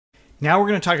Now we're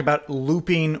going to talk about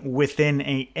looping within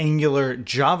an Angular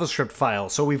JavaScript file.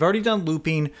 So we've already done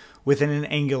looping within an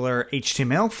Angular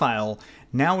HTML file.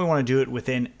 Now we want to do it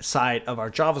within side of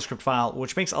our JavaScript file,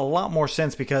 which makes a lot more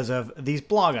sense because of these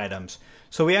blog items.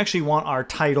 So we actually want our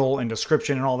title and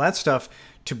description and all that stuff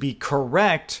to be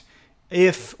correct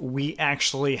if we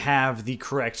actually have the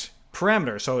correct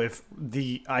parameter. So if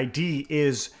the ID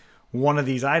is one of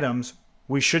these items,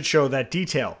 we should show that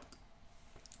detail.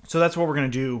 So that's what we're going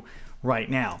to do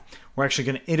right now. We're actually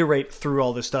going to iterate through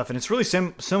all this stuff, and it's really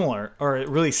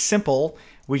really simple.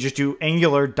 We just do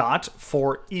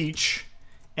angular.forEach,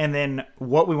 and then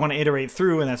what we want to iterate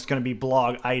through, and that's going to be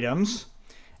blog items.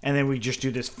 And then we just do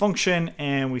this function,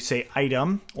 and we say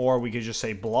item, or we could just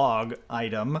say blog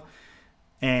item,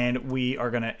 and we are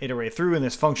going to iterate through, and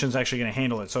this function is actually going to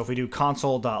handle it. So if we do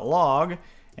console.log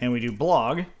and we do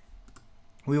blog,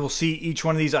 we will see each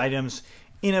one of these items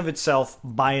in of itself,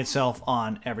 by itself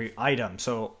on every item.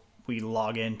 So we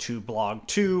log into blog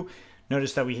 2.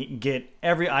 Notice that we get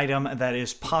every item that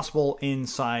is possible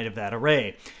inside of that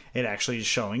array. It actually is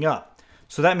showing up.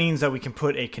 So that means that we can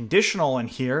put a conditional in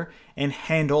here and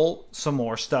handle some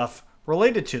more stuff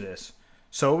related to this.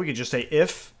 So we could just say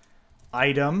if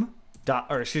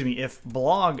if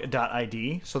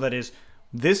blog.id, so that is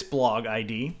this blog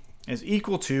ID, is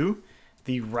equal to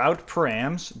the route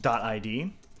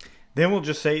params.id. Then we'll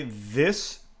just say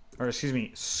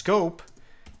scope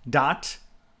dot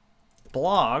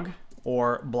blog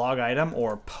or blog item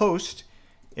or post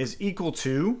is equal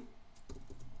to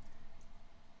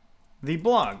the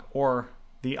blog or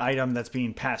the item that's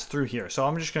being passed through here. So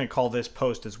I'm just going to call this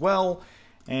post as well,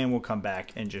 and we'll come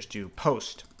back and just do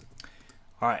post.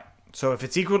 All right, so if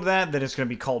it's equal to that, then it's going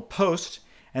to be called post.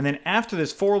 And then after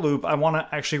this for loop, I want to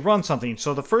actually run something.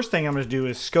 So the first thing I'm going to do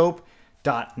is scope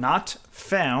dot not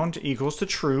found equals to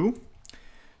true.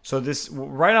 So this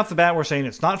right off the bat, we're saying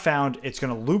it's not found. It's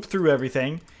going to loop through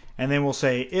everything, and then we'll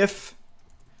say if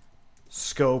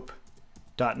scope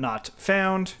dot not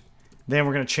found. Then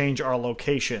we're going to change our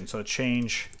location. So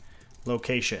change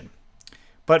location.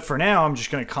 But for now, I'm just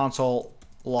going to console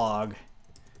log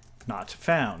not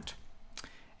found.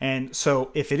 And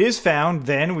so if it is found,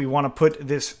 then we want to put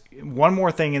this one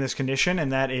more thing in this condition,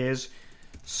 and that is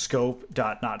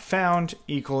scope.notFound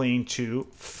equaling to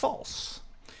false.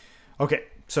 Okay,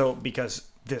 so because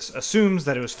this assumes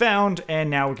that it was found, and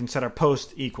now we can set our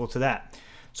post equal to that.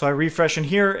 So I refresh in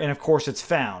here, and of course it's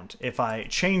found. If I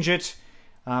change it,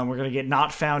 we're going to get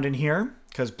not found in here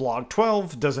because blog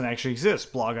 12 doesn't actually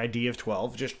exist. Blog ID of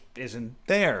 12 just isn't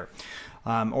there,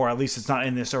 or at least it's not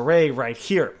in this array right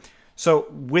here. So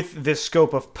with this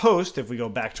scope of post, if we go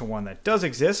back to one that does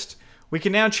exist, we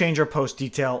can now change our post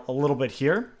detail a little bit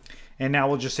here. And now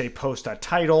we'll just say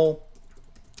post.title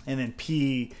and then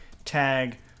p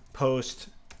tag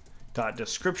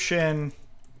post.description,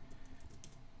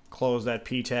 close that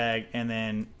p tag, and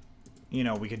then,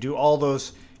 we could do all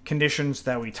those conditions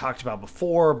that we talked about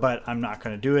before, but I'm not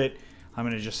going to do it. I'm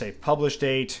going to just say publish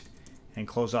date and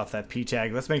close off that p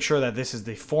tag. Let's make sure that this is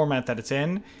the format that it's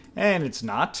in, and it's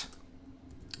not.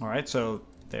 All right, so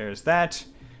there's that.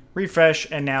 Refresh,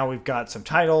 and now we've got some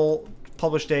title,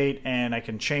 publish date, and I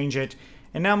can change it.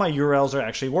 And now my URLs are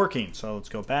actually working. So let's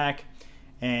go back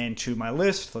and to my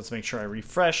list. Let's make sure I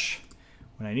refresh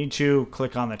when I need to.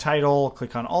 Click on the title,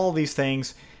 click on all these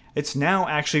things. It's now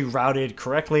actually routed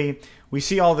correctly. We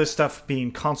see all this stuff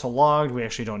being console logged. We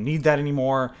actually don't need that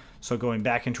anymore. So going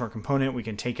back into our component, we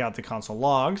can take out the console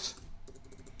logs.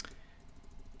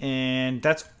 And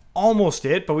that's almost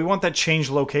it, but we want that change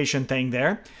location thing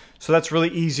there. So that's really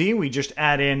easy. We just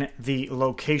add in the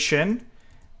location.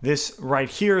 This right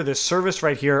here, this service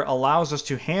right here allows us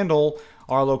to handle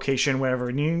our location wherever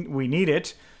we need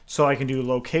it. So I can do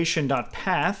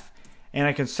location.path, and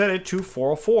I can set it to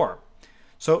 404.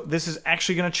 So this is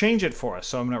actually going to change it for us.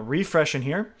 So I'm going to refresh in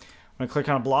here. I'm going to click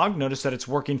on a blog. Notice that it's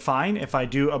working fine. If I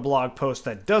do a blog post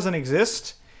that doesn't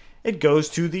exist, it goes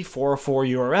to the 404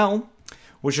 URL,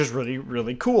 which is really,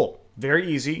 really cool.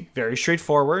 Very easy, very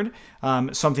straightforward.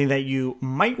 Something that you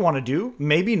might want to do,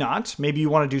 maybe not. Maybe you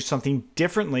want to do something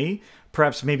differently.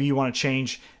 Perhaps maybe you want to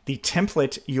change the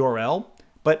template URL,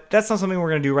 but that's not something we're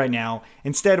going to do right now.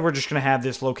 Instead, we're just going to have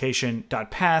this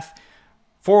location.path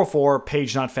 404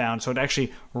 page not found. So it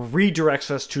actually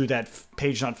redirects us to that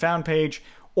page not found page,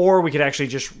 or we could actually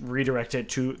just redirect it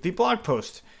to the blog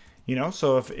post.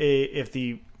 So if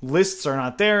the lists are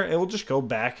not there, it will just go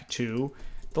back to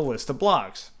the list of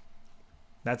blogs.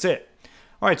 That's it.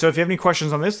 All right, so if you have any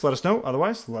questions on this, let us know.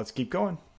 Otherwise, let's keep going.